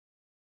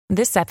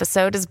This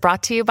episode is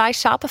brought to you by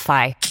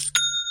Shopify.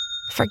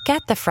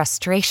 Forget the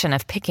frustration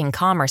of picking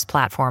commerce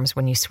platforms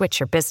when you switch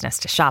your business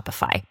to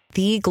Shopify,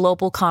 the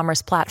global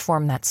commerce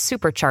platform that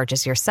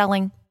supercharges your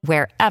selling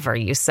wherever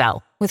you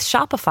sell. With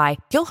Shopify,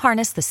 you'll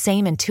harness the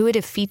same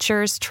intuitive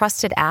features,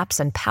 trusted apps,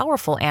 and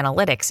powerful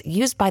analytics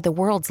used by the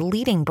world's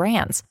leading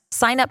brands.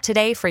 Sign up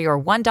today for your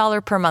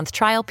 $1 per month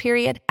trial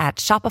period at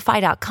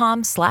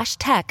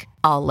shopify.com/tech,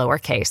 all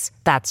lowercase.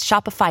 That's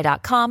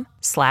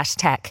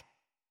shopify.com/tech.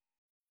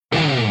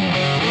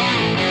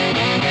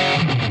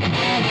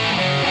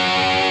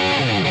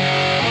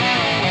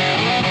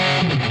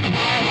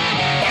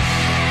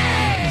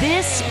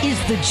 This is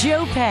the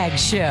Joe Pags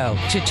Show.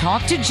 To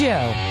talk to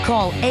Joe,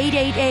 call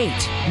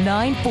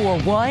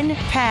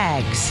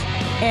 888-941-PAGS.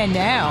 And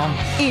now,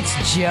 it's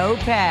Joe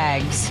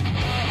Pags.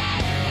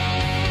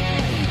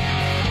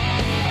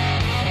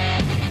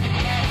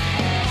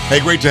 Hey,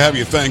 great to have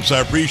you. Thanks.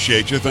 I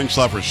appreciate you. Thanks a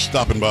lot for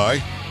stopping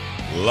by.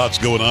 Lots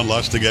going on,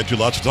 lots to get to,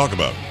 lots to talk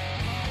about.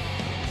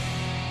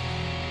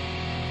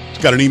 It's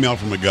got an email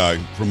from a guy,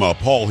 from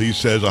Paul. He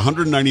says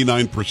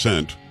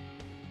 199%.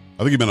 I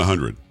think he meant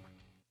 100.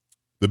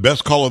 The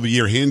best call of the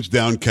year, hands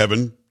down,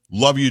 Kevin.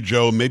 Love you,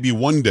 Joe. Maybe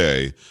one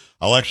day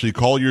I'll actually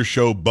call your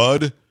show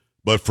Bud,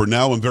 but for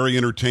now I'm very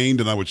entertained,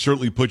 and I would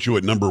certainly put you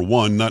at number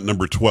 1, not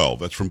number 12.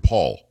 That's from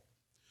Paul.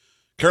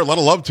 Carol, a lot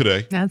of love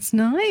today. That's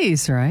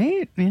nice,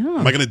 right? Yeah.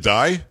 Am I going to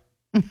die?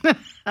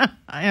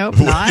 I hope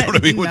not. You know what I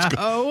mean?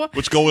 No.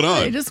 What's going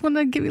on? I just want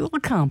to give you a little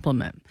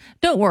compliment.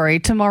 Don't worry.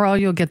 Tomorrow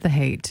you'll get the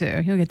hate,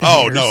 too. You'll get the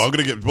Oh, haters. no. I'm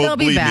going to get, believe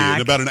me,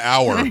 in about an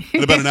hour.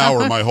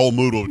 My whole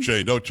mood will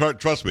change. No,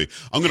 trust me.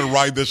 I'm going to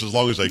ride this as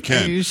long as I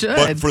can. You should.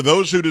 But for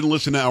those who didn't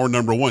listen to hour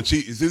number 1,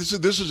 see,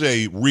 this is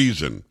a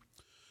reason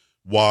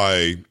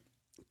why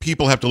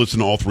people have to listen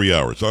to all 3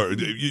 hours.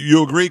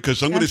 You agree?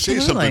 Because I'm going to say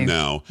something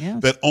now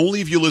that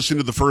only if you listen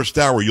to the first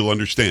hour you'll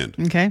understand.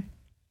 Okay.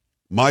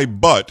 My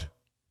butt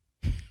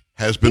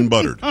has been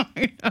buttered.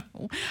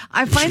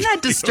 I find that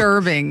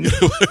disturbing.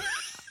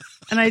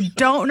 And I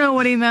don't know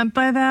what he meant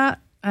by that.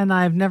 And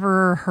I've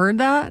never heard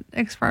that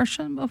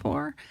expression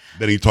before.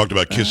 Then he talked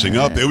about kissing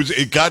up. It was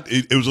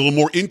a little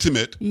more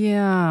intimate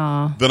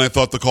than I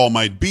thought the call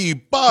might be,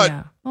 but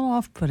a little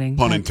off-putting.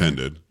 Pun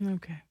intended.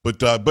 Okay. But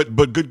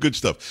good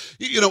stuff.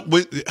 You know,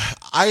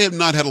 I have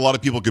not had a lot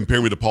of people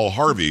compare me to Paul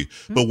Harvey,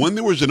 but when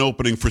there was an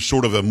opening for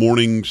sort of a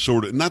morning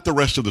not the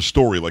rest of the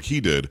story like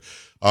he did,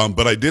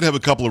 but I did have a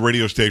couple of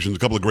radio stations, a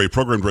couple of great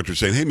program directors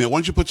saying, hey, man, why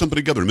don't you put something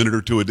together, a minute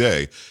or two a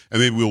day,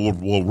 and maybe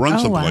we'll run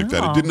something like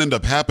that. It didn't end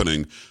up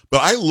happening,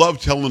 but I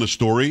love telling a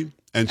story.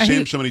 And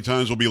Sam so many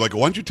times will be like,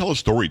 why don't you tell a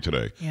story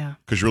today? Yeah.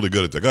 Because you're really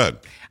good at that. Go ahead.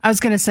 I was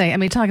going to say,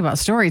 talking about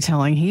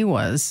storytelling, he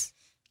was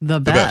the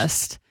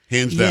best.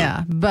 Hands down.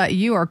 Yeah, but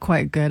you are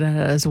quite good at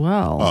it as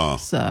well.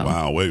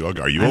 Wow. Wait,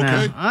 are you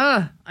okay?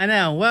 I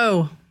know.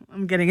 Whoa.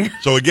 I'm getting a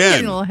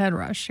little head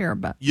rush here.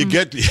 But you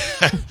get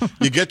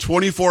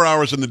 24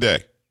 hours in the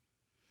day.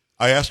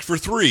 I asked for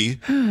 3,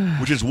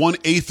 which is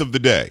 1/8 of the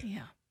day.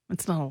 Yeah,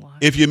 it's not a lot.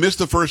 If you miss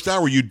the first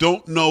hour, you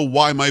don't know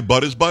why my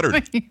butt is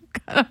buttered. You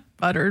got a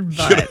buttered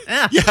butt.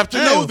 You have to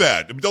know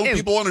that. Don't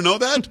people want to know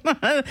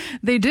that?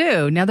 They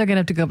do. Now they're going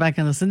to have to go back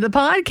and listen to the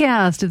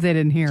podcast if they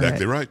didn't hear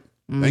Exactly right.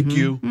 Thank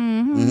you.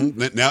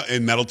 Mm-hmm. Now,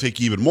 and that'll take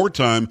you even more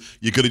time.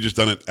 You could have just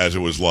done it as it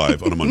was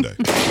live on a Monday.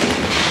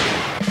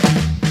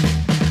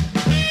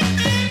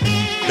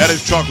 That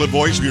is Chocolate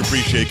Voice. We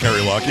appreciate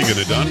Carrie Lockie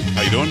getting it done.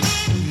 How you doing?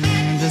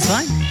 Just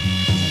fine.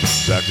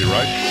 Exactly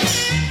right.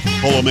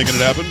 Polo making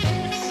it happen.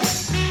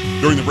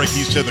 During the break,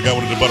 he said the guy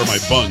wanted to butter my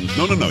buns.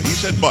 No. He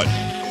said butt.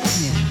 Yeah.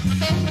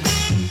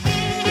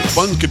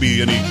 Buns could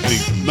be any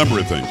number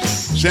of things.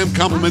 Sam,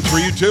 compliments for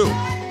you, too.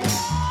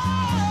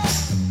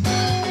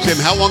 Sam,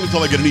 how long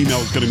until I get an email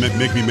that's going to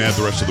make me mad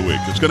the rest of the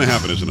week? It's going to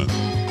happen, isn't it?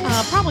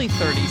 Probably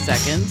 30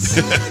 seconds.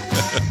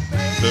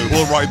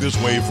 We'll ride this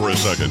wave for a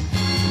second.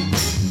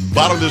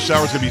 Bottom of this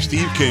hour is going to be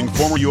Steve King,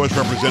 former U.S.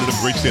 Representative,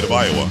 great state of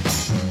Iowa.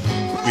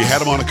 We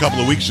had him on a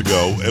couple of weeks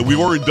ago, and we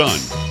weren't done.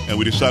 And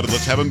we decided,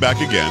 let's have him back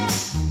again.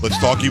 Let's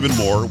talk even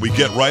more. We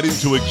get right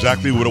into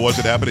exactly what it was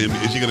that happened to him.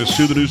 Is he going to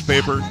sue the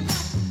newspaper?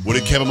 What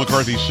did Kevin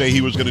McCarthy say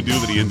he was going to do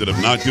that he ended up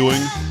not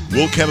doing?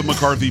 Will Kevin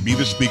McCarthy be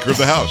the Speaker of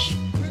the House?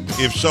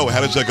 If so,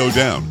 how does that go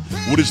down?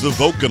 What is the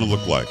vote going to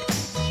look like?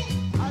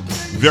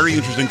 Very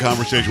interesting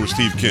conversation with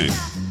Steve King.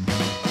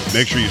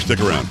 Make sure you stick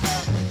around.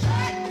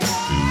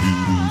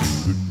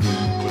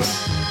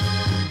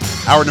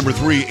 Hour number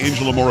 3,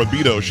 Angela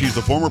Morabito. She's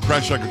the former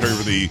press secretary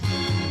for the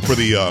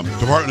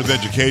Department of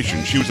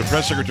Education. She was the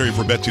press secretary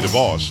for Betsy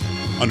DeVos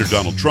under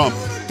Donald Trump.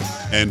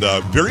 And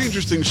very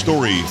interesting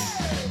story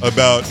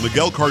about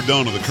Miguel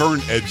Cardona, the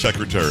current ed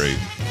secretary,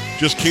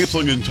 just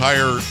canceling an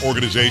entire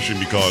organization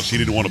because he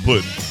didn't want to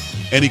put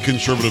any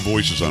conservative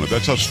voices on it.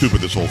 That's how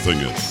stupid this whole thing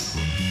is.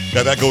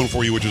 Got that going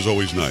for you, which is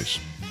always nice.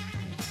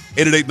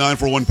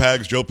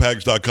 888-941-PAGS,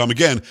 joepags.com.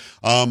 Again,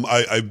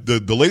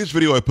 the latest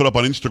video I put up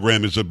on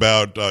Instagram is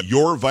about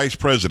your vice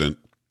president.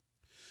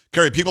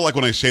 Carrie, people like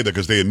when I say that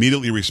because they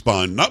immediately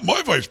respond, not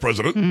my vice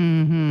president.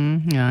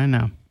 Mm-hmm. Yeah, I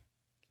know.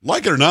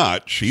 Like it or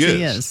not, she is.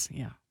 She is,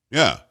 yeah.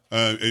 Yeah.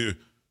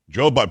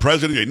 Joe,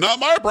 president, not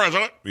my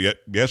president.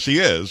 Yes, he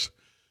is.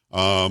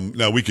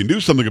 Now, we can do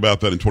something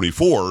about that in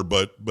 24,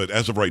 but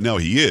as of right now,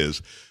 he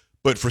is.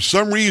 But for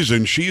some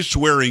reason, she's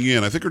swearing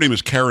in. I think her name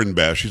is Karen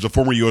Bass. She's a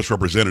former U.S.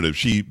 representative.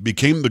 She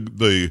became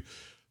the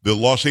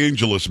Los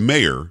Angeles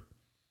mayor.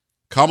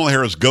 Kamala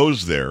Harris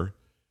goes there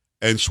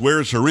and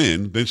swears her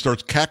in, then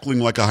starts cackling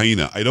like a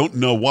hyena. I don't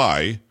know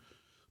why,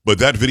 but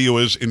that video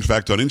is, in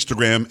fact, on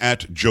Instagram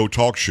at Joe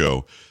Talk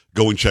Show.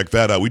 Go and check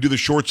that out. We do the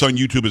shorts on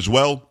YouTube as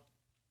well.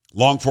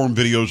 Long-form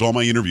videos, all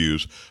my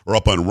interviews are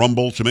up on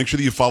Rumble, so make sure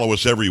that you follow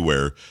us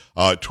everywhere.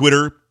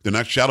 Twitter, they're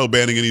not shadow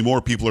banning anymore.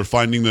 People are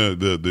finding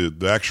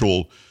the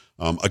actual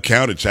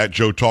account. It's at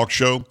Joe Talk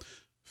Show.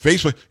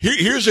 Facebook.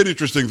 Here's an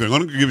interesting thing. I'm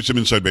going to give you some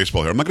inside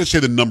baseball here. I'm not going to say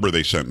the number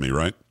they sent me,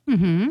 right?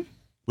 Mm-hmm.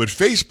 But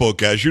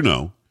Facebook, as you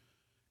know,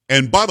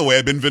 and by the way,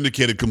 I've been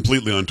vindicated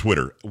completely on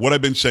Twitter. What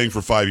I've been saying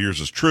for 5 years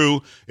is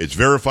true. It's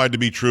verified to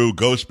be true.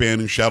 Ghost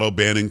banning, shadow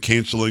banning,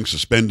 canceling,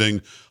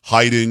 suspending,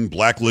 hiding,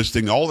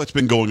 blacklisting, all that's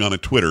been going on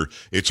at Twitter.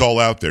 It's all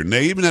out there. And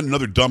they even had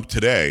another dump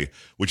today,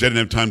 which I didn't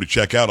have time to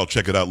check out. I'll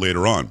check it out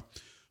later on.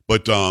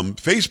 But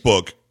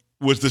Facebook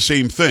was the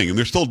same thing, and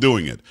they're still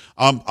doing it.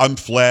 I'm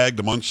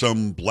flagged. I'm on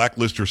some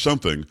blacklist or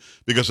something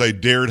because I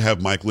dared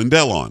have Mike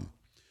Lindell on.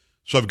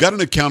 So I've got an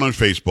account on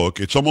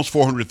Facebook. It's almost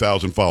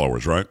 400,000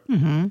 followers, right?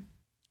 Mm-hmm.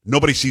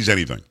 Nobody sees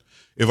anything.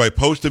 If I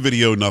post a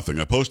video, nothing.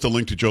 I post a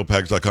link to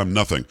joepags.com,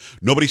 nothing.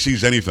 Nobody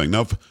sees anything.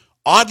 Now,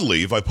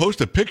 oddly, if I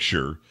post a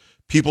picture,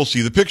 people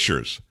see the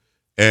pictures.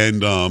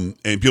 And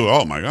people,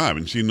 oh my God, I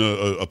haven't seen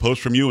a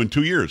post from you in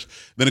 2 years.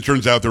 Then it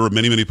turns out there were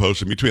many, many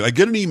posts in between. I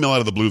get an email out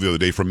of the blue the other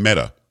day from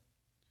Meta.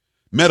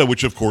 Meta,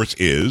 which of course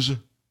is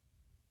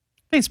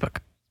Facebook.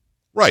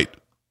 Right.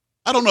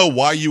 I don't know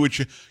why you would.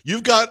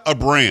 You've got a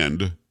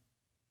brand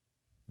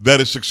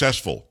that is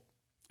successful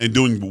and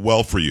doing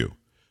well for you.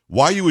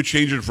 Why you would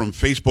change it from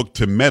Facebook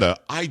to Meta,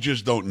 I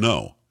just don't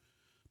know.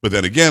 But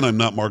then again, I'm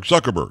not Mark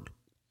Zuckerberg.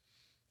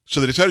 So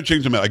they decided to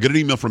change the Meta. I get an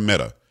email from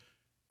Meta.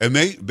 And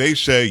they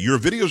say, your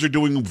videos are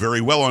doing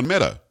very well on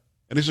Meta.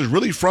 And this is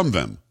really from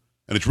them.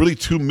 And it's really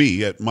to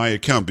me at my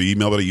account, the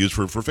email that I use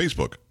for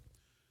Facebook.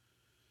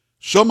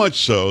 So much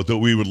so that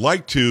we would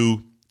like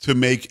to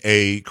make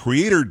a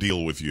creator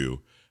deal with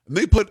you. And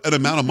they put an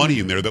amount of money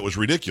in there that was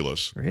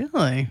ridiculous.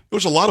 Really? It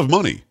was a lot of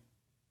money.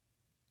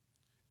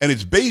 And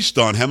it's based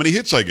on how many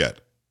hits I get.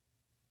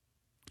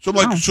 So I'm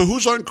like, so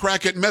who's on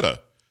crack at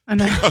Meta? I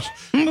know.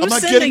 I'm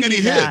not getting any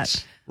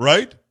hits,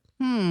 right?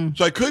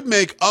 So I could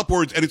make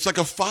upwards, and it's like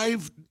a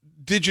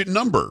 5-digit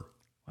number.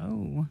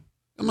 Oh.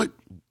 I'm like,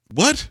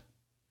 what?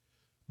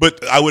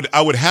 But I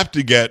would have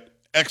to get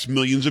X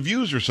millions of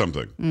views or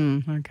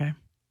something. Okay.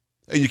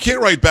 And you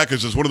can't write back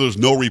because it's one of those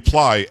no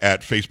reply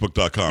at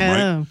facebook.com,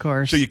 right? Oh, of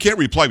course. So you can't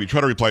reply. If you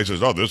try to reply, it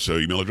says, oh, this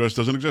email address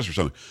doesn't exist or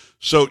something.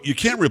 So you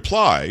can't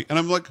reply. And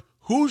I'm like,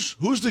 who's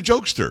the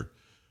jokester?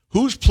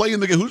 Who's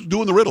playing who's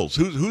doing the riddles?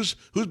 Who's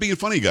being a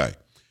funny guy?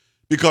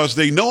 Because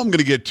they know I'm going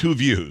to get 2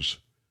 views.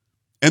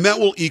 And that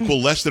will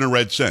equal less than a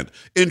red cent.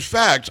 In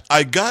fact,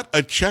 I got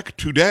a check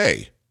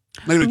today.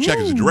 I'm not even a check.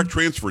 It's a direct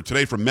transfer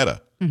today from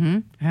Meta.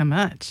 Mm-hmm. How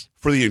much?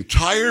 For the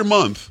entire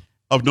month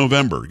of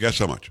November. Guess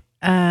how much?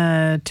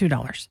 $2.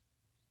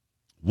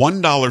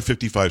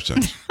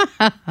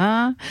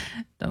 $1.55.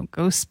 Don't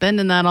go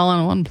spending that all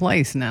in one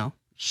place now.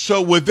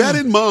 So with that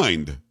in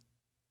mind,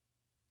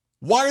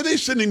 why are they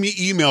sending me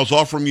emails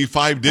offering me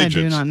 5 digits?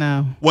 I do not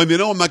know. When they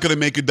know I'm not going to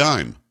make a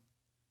dime.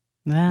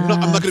 No, I'm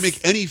not going to make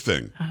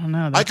anything. I don't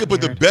know. I could put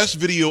the best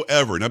video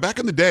ever. Now, back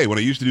in the day when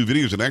I used to do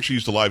videos and actually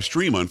used to live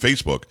stream on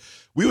Facebook,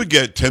 we would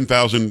get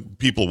 10,000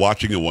 people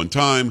watching at one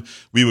time.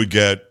 We would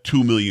get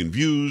 2 million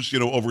views,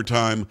 over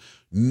time.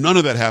 None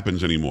of that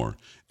happens anymore.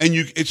 And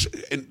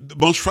the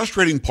most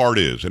frustrating part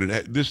is, and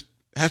this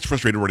has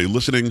frustrated everybody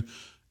listening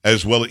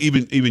as well,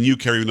 even you,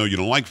 Carrie, even though you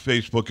don't like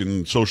Facebook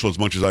and social as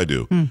much as I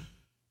do.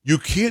 You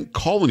can't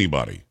call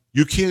anybody.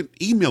 You can't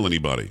email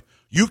anybody.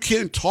 You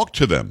can't talk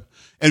to them.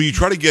 And you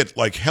try to get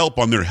help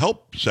on their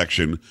help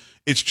section,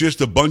 it's just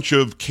a bunch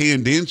of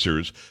canned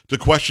answers to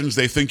questions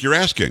they think you're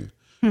asking.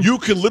 You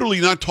can literally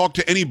not talk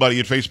to anybody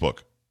at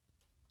Facebook.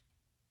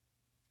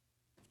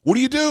 What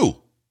do you do?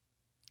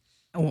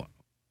 Oh,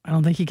 I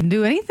don't think you can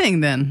do anything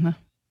then.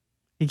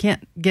 You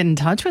can't get in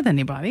touch with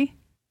anybody.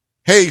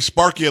 Hey,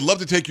 Sparky, I'd love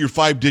to take your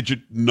 5-digit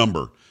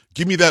number.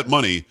 Give me that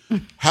money.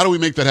 How do we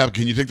make that happen?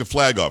 Can you take the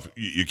flag off?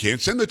 You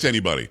can't send it to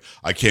anybody.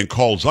 I can't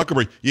call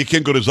Zuckerberg. You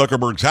can't go to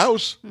Zuckerberg's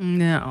house.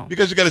 No.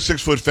 Because you got a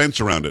 6-foot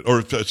fence around it or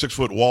a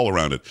 6-foot wall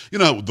around it.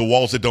 The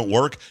walls that don't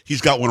work?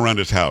 He's got one around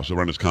his house,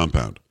 around his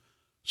compound.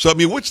 So,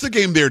 what's the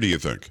game there, do you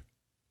think?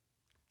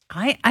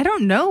 I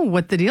don't know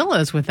what the deal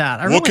is with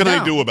that. What can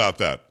I do about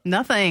that?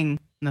 Nothing.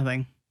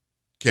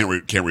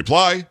 Can't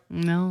reply?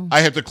 No.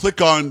 I have to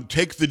click on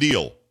take the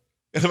deal.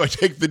 And if I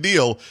take the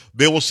deal,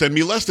 they will send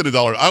me less than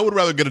 $1. I would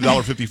rather get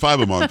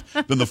 $1.55 a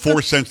month than the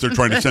 4 cents they're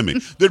trying to send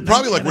me. They're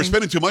probably we're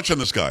spending too much on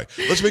this guy.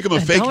 Let's make him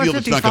a fake deal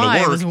that's not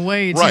going to work. Is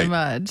way too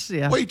much.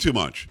 Yeah. Way too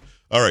much.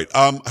 All right.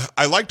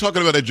 I like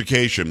talking about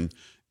education.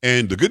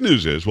 And the good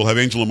news is we'll have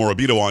Angela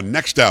Morabito on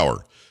next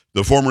hour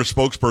the former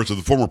spokesperson,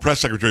 the former press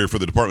secretary for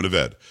the Department of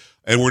Ed.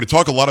 And we're going to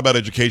talk a lot about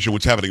education,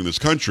 what's happening in this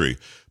country.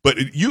 But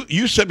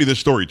you sent me this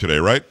story today,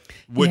 right?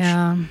 Which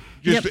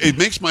it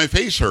makes my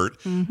face hurt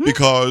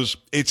because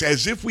it's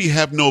as if we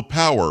have no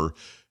power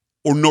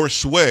or nor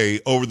sway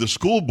over the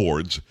school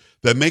boards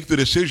that make the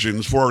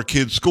decisions for our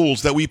kids'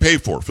 schools that we pay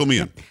for. Fill me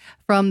in.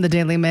 From the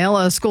Daily Mail,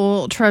 a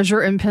school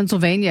treasurer in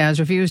Pennsylvania has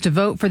refused to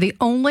vote for the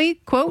only,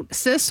 quote,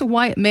 cis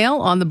white male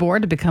on the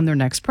board to become their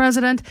next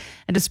president.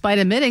 And despite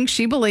admitting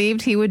she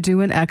believed he would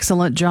do an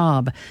excellent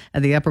job.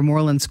 The Upper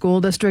Moreland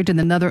School District in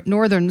the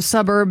northern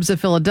suburbs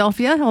of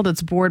Philadelphia held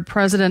its board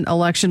president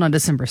election on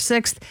December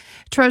 6th.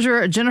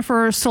 Treasurer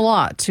Jennifer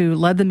Salat, who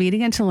led the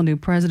meeting until a new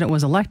president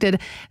was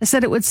elected,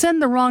 said it would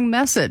send the wrong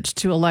message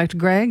to elect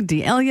Greg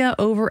D'Elia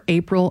over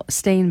April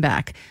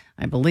Steinbach.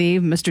 I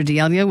believe Mr.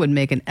 D'Elia would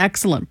make an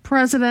excellent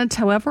president.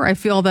 However, I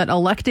feel that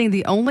electing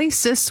the only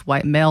cis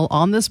white male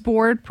on this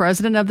board,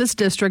 president of this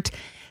district,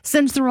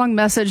 sends the wrong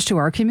message to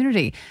our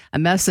community, a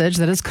message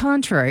that is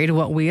contrary to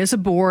what we as a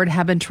board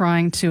have been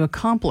trying to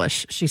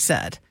accomplish, she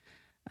said.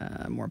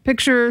 More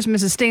pictures.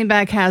 Mrs.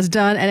 Steinbach has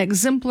done an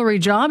exemplary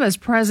job as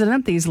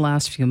president these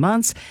last few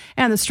months,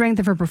 and the strength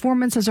of her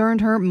performance has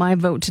earned her my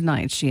vote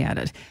tonight, she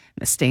added.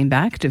 Ms.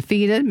 Steinbach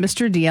defeated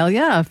Mr.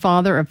 D'Elia, a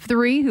father of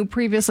three who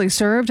previously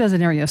served as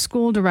an area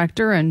school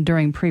director and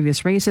during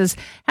previous races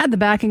had the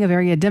backing of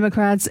area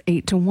Democrats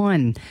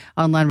 8-1.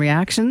 Online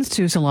reactions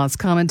to Salat's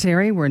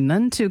commentary were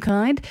none too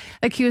kind,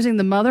 accusing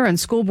the mother and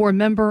school board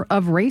member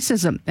of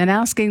racism and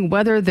asking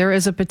whether there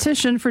is a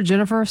petition for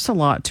Jennifer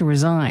Salat to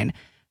resign.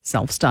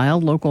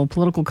 Self-styled local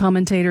political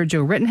commentator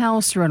Joe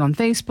Rittenhouse wrote on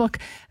Facebook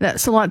that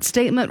Salat's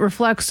statement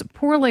reflects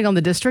poorly on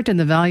the district and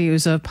the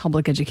values of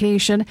public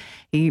education.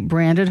 He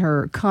branded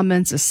her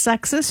comments as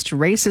sexist,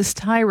 racist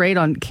tirade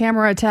on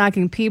camera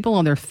attacking people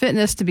on their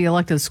fitness to be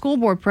elected school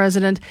board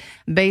president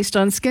based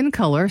on skin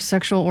color,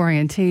 sexual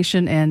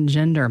orientation, and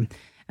gender.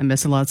 And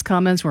Ms. Salat's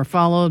comments were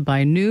followed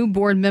by new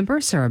board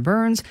member Sarah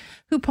Burns,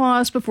 who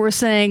paused before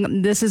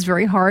saying this is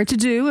very hard to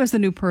do as the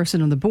new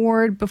person on the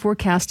board before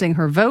casting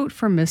her vote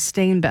for Ms.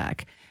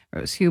 Steinbach.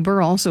 Rose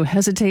Huber also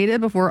hesitated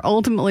before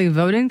ultimately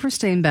voting for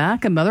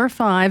Steinbach, a mother of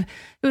five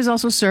who has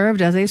also served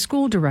as a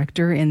school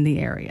director in the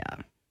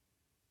area.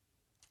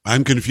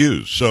 I'm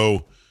confused.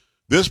 So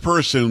this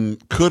person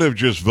could have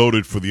just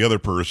voted for the other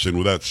person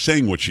without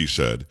saying what she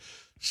said.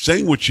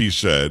 Saying what she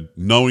said,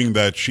 knowing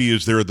that she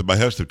is there at the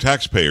behest of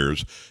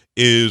taxpayers,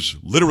 is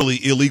literally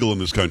illegal in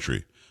this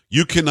country.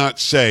 You cannot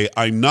say,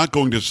 I'm not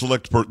going to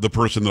select the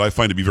person that I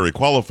find to be very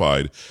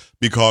qualified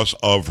because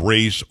of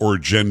race or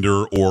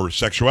gender or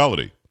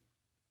sexuality.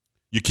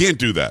 You can't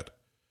do that.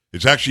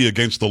 It's actually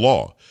against the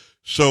law.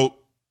 So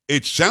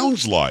it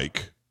sounds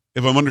like,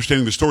 if I'm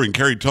understanding the story, and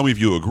Carrie, tell me if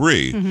you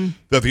agree,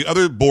 that the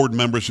other board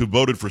members who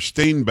voted for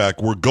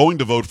Steinbach were going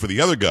to vote for the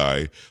other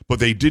guy, but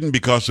they didn't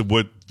because of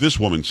what this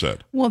woman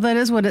said. Well, that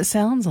is what it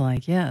sounds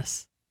like,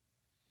 yes.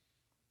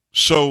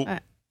 So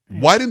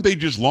why didn't they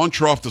just launch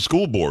her off the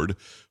school board,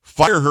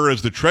 fire her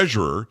as the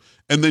treasurer,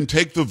 and then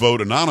take the vote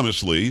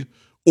anonymously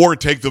or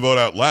take the vote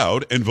out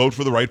loud and vote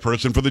for the right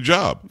person for the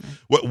job?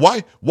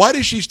 Why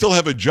does she still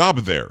have a job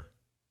there?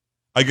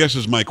 I guess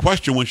is my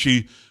question when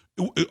she...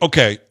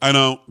 Okay, I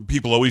know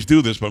people always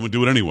do this, but I'm going to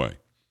do it anyway.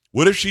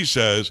 What if she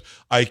says,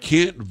 I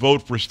can't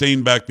vote for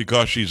Steinbach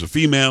because she's a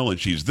female and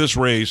she's this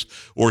race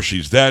or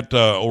she's that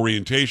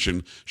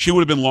orientation? She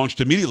would have been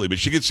launched immediately, but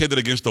she could say that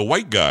against a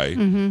white guy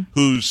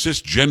who's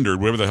cisgendered,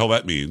 whatever the hell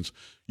that means.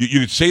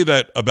 You could say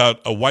that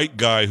about a white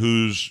guy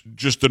who's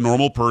just a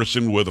normal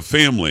person with a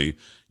family.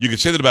 You could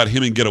say that about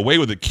him and get away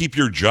with it. Keep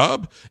your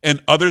job,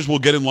 and others will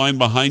get in line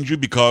behind you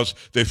because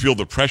they feel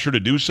the pressure to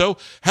do so.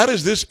 How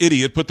does this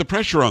idiot put the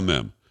pressure on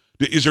them?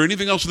 Is there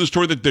anything else in the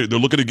story that they're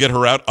looking to get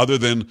her out other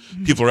than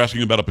people are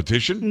asking about a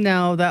petition?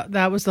 No,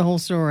 that was the whole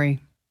story.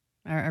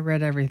 I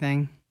read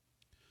everything.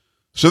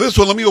 So this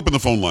one, let me open the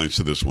phone lines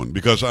to this one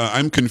because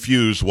I'm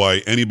confused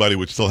why anybody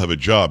would still have a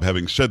job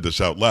having said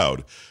this out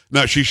loud.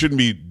 Now, she shouldn't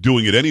be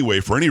doing it anyway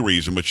for any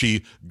reason, but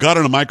she got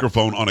on a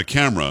microphone on a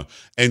camera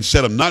and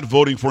said, I'm not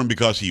voting for him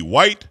because he's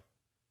white,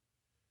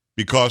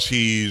 because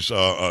he's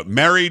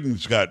married and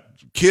he's got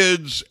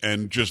kids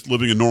and just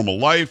living a normal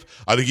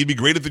life. I think he'd be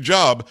great at the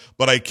job,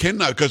 but I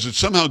cannot because it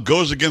somehow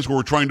goes against what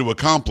we're trying to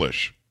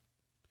accomplish.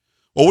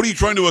 Well, what are you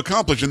trying to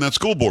accomplish in that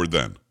school board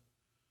then?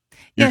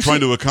 You're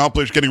trying to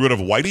accomplish getting rid of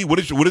Whitey? What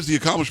is the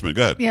accomplishment?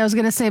 Go ahead. Yeah, I was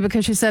going to say,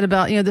 because she said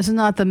about, this is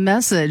not the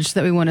message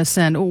that we want to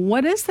send.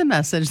 What is the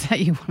message that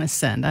you want to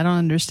send? I don't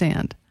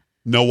understand.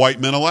 No white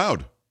men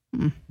allowed.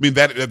 I mean,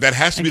 that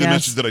has to be the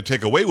message that I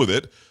take away with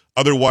it.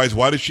 Otherwise,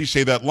 why does she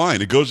say that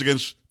line? It goes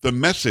against the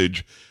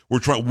message we're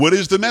trying. What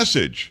is the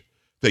message?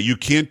 That you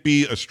can't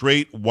be a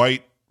straight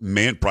white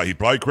man. He's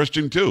probably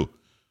Christian too.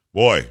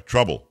 Boy,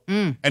 trouble.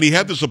 And he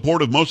had the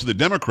support of most of the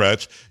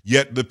Democrats,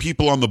 yet the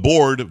people on the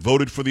board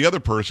voted for the other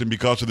person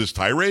because of this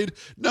tirade?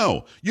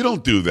 No, you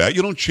don't do that.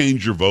 You don't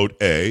change your vote,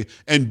 A.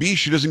 And B,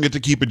 she doesn't get to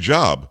keep a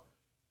job.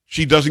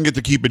 She doesn't get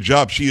to keep a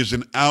job. She is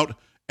an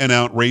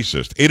out-and-out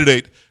racist.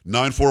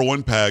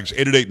 888-941-PAGS,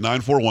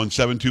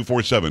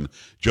 888-941-7247,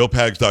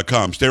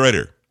 joepags.com. Stay right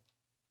here.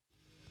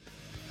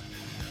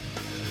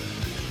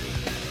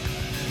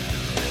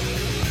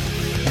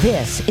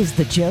 This is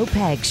the Joe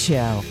Pags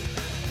Show.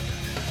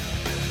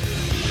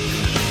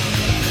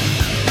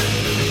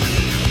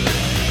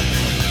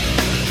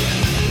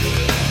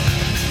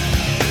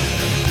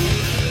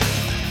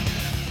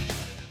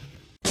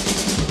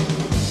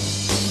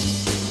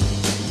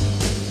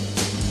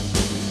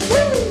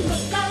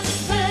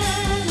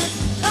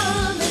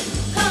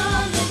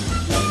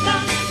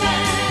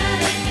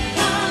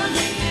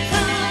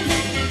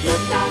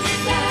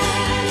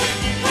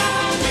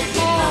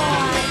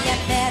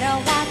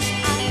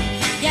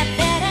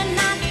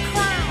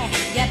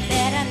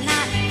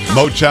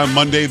 Motown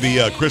Monday,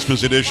 the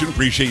Christmas edition.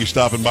 Appreciate you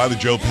stopping by the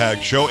Joe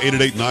Pags Show.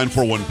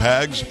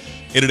 888-941-PAGS,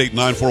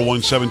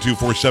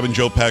 888-941-7247,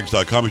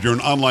 joepags.com. If you're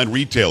an online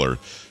retailer,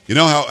 you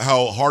know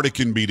how hard it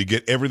can be to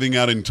get everything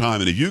out in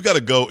time. And if you got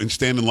to go and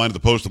stand in line at the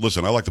post,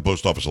 listen, I like the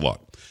post office a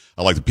lot.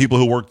 I like the people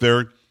who work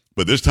there.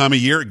 But this time of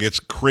year, it gets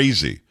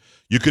crazy.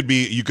 You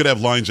could have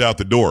lines out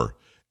the door.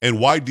 And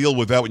why deal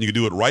with that when you can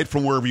do it right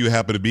from wherever you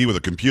happen to be with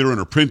a computer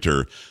and a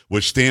printer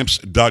with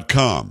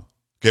Stamps.com?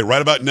 Okay,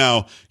 right about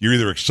now, you're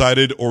either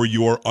excited or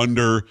you are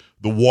under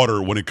the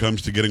water when it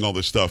comes to getting all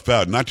this stuff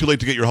out. Not too late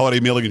to get your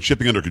holiday mailing and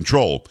shipping under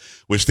control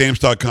with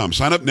Stamps.com.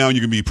 Sign up now and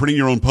you can be printing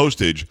your own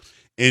postage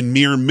in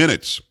mere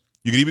minutes.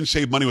 You can even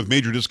save money with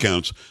major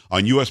discounts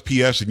on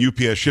USPS and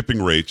UPS shipping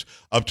rates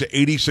up to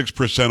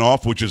 86%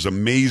 off, which is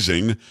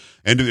amazing.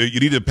 And you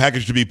need a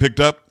package to be picked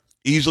up?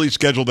 Easily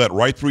schedule that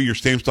right through your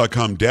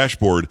Stamps.com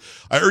dashboard.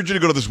 I urge you to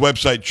go to this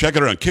website, check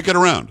it around, kick it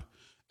around.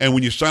 And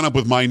when you sign up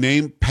with my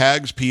name,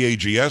 PAGS,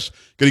 P-A-G-S,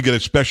 going to get a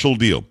special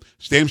deal.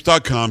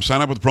 Stamps.com,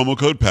 sign up with promo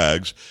code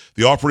PAGS.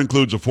 The offer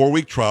includes a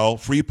 4-week trial,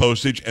 free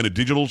postage, and a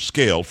digital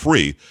scale,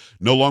 free.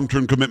 No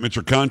long-term commitments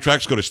or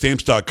contracts. Go to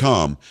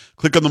Stamps.com.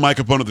 Click on the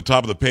microphone at the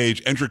top of the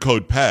page. Enter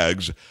code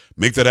PAGS.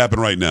 Make that happen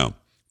right now.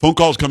 Phone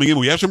calls coming in.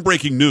 We have some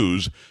breaking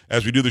news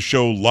as we do the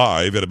show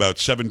live at about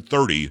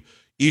 7:30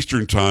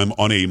 Eastern time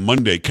on a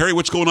Monday. Carrie,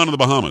 what's going on in the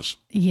Bahamas?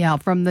 Yeah,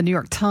 from the New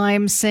York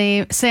Times,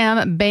 Sam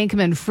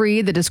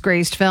Bankman-Fried, the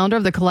disgraced founder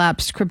of the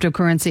collapsed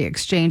cryptocurrency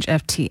exchange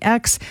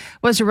FTX,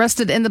 was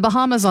arrested in the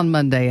Bahamas on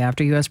Monday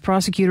after U.S.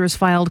 prosecutors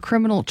filed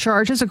criminal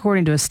charges,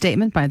 according to a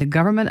statement by the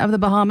government of the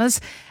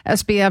Bahamas.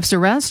 SBF's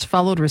arrest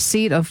followed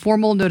receipt of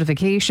formal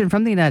notification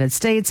from the United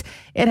States.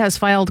 It has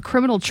filed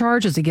criminal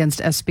charges against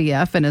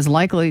SBF and is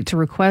likely to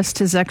request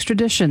his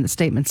extradition, the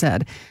statement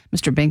said.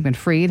 Mr.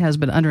 Bankman-Fried has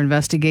been under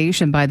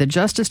investigation by the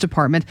Justice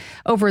Department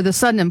over the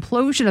sudden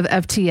implosion of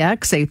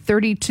FTX, a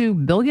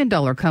 $32 billion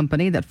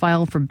company that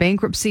filed for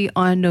bankruptcy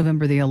on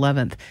November the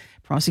 11th.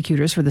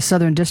 Prosecutors for the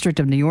Southern District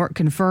of New York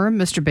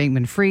confirmed Mr.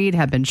 Bankman-Fried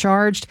had been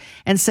charged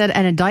and said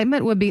an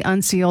indictment would be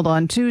unsealed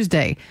on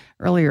Tuesday.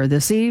 Earlier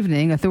this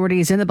evening,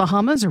 authorities in the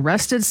Bahamas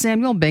arrested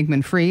Samuel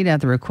Bankman-Fried at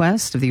the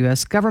request of the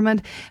U.S.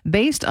 government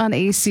based on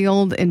a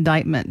sealed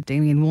indictment.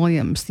 Damian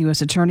Williams, the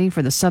U.S. attorney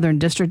for the Southern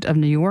District of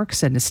New York,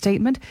 said in a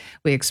statement,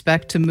 "We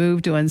expect to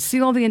move to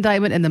unseal the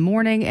indictment in the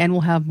morning and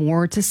will have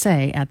more to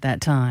say at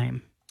that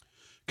time."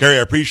 Carrie,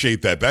 I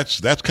appreciate that.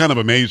 That's kind of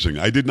amazing.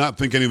 I did not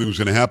think anything was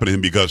going to happen to him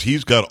because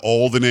he's got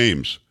all the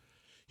names.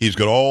 He's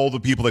got all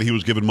the people that he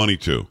was giving money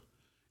to.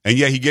 And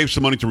yeah, he gave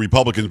some money to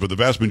Republicans, but the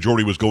vast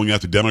majority was going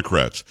out to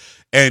Democrats.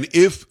 And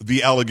if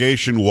the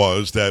allegation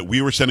was that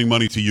we were sending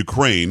money to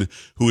Ukraine,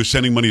 who was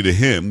sending money to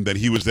him, that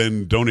he was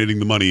then donating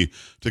the money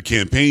to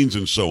campaigns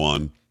and so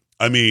on,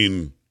 I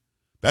mean,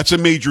 that's a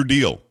major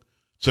deal.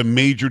 It's a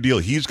major deal.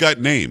 He's got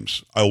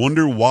names. I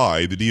wonder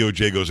why the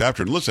DOJ goes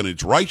after him. Listen,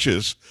 it's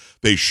righteous.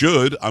 They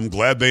should. I'm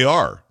glad they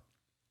are.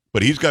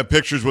 But he's got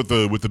pictures with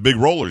the big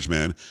rollers,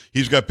 man.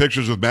 He's got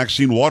pictures with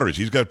Maxine Waters.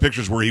 He's got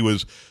pictures where he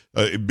was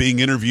being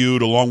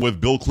interviewed along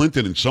with Bill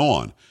Clinton and so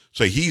on.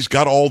 So he's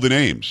got all the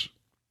names.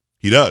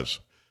 He does.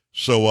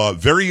 So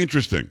very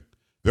interesting.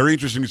 Very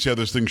interesting to see how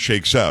this thing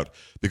shakes out.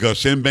 Because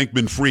Sam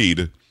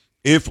Bankman-Fried,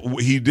 if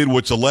he did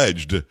what's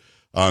alleged,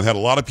 had a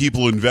lot of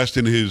people invest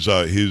in his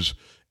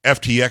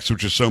FTX,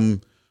 which is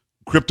some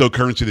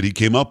cryptocurrency that he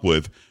came up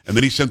with, and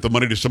then he sent the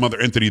money to some other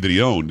entity that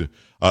he owned,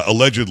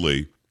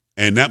 allegedly,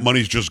 and that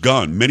money's just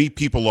gone. Many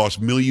people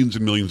lost millions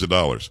and millions of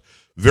dollars.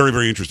 Very,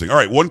 very interesting. All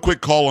right, one quick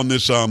call on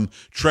this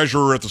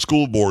treasurer at the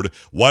school board.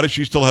 Why does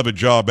she still have a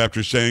job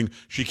after saying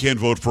she can't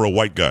vote for a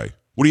white guy?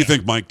 What do you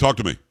think, Mike? Talk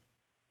to me.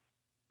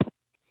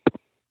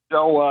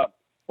 So,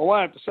 what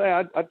I have to say,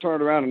 I turn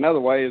it around another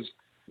way, is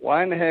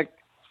why in the heck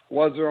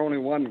was there only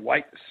one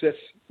white cis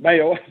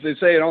male, as they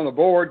say it on the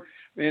board,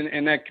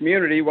 in that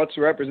community? What's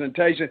the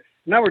representation?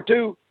 Number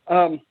two,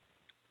 are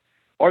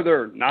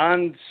there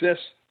non-cis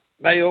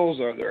males?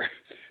 Are there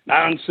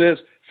non-cis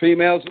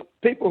females?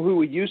 People who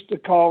we used to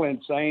call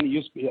insane,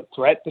 used to be a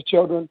threat to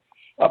children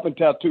up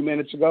until 2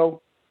 minutes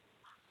ago.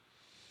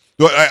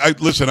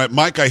 Listen,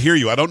 Mike, I hear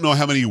you. I don't know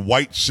how many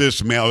white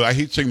cis males, I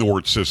hate saying the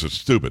word cis, it's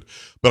stupid,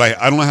 but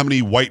I don't know how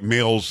many white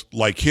males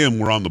like him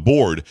were on the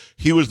board.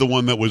 He was the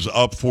one that was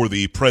up for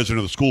the president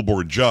of the school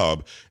board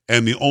job,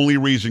 and the only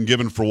reason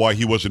given for why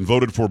he wasn't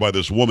voted for by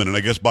this woman, and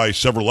I guess by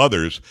several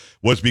others,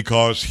 was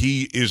because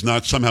he is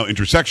not somehow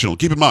intersectional.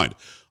 Keep in mind,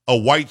 a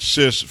white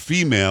cis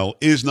female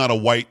is not a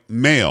white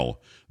male.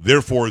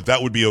 Therefore,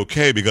 that would be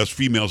okay because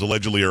females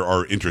allegedly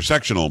are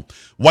intersectional.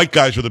 White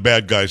guys are the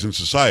bad guys in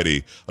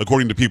society,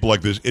 according to people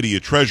like this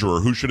idiot treasurer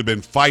who should have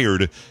been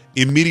fired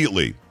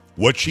immediately.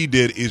 What she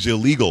did is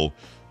illegal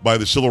by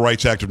the Civil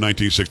Rights Act of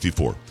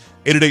 1964.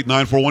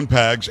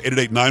 888-941-PAGS,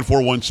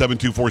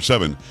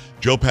 888-941-7247,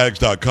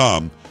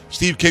 joepags.com.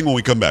 Steve King when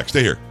we come back.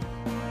 Stay here.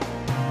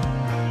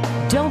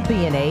 Don't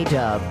be an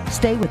A-dub.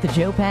 Stay with the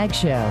Joe Pags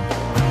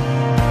Show.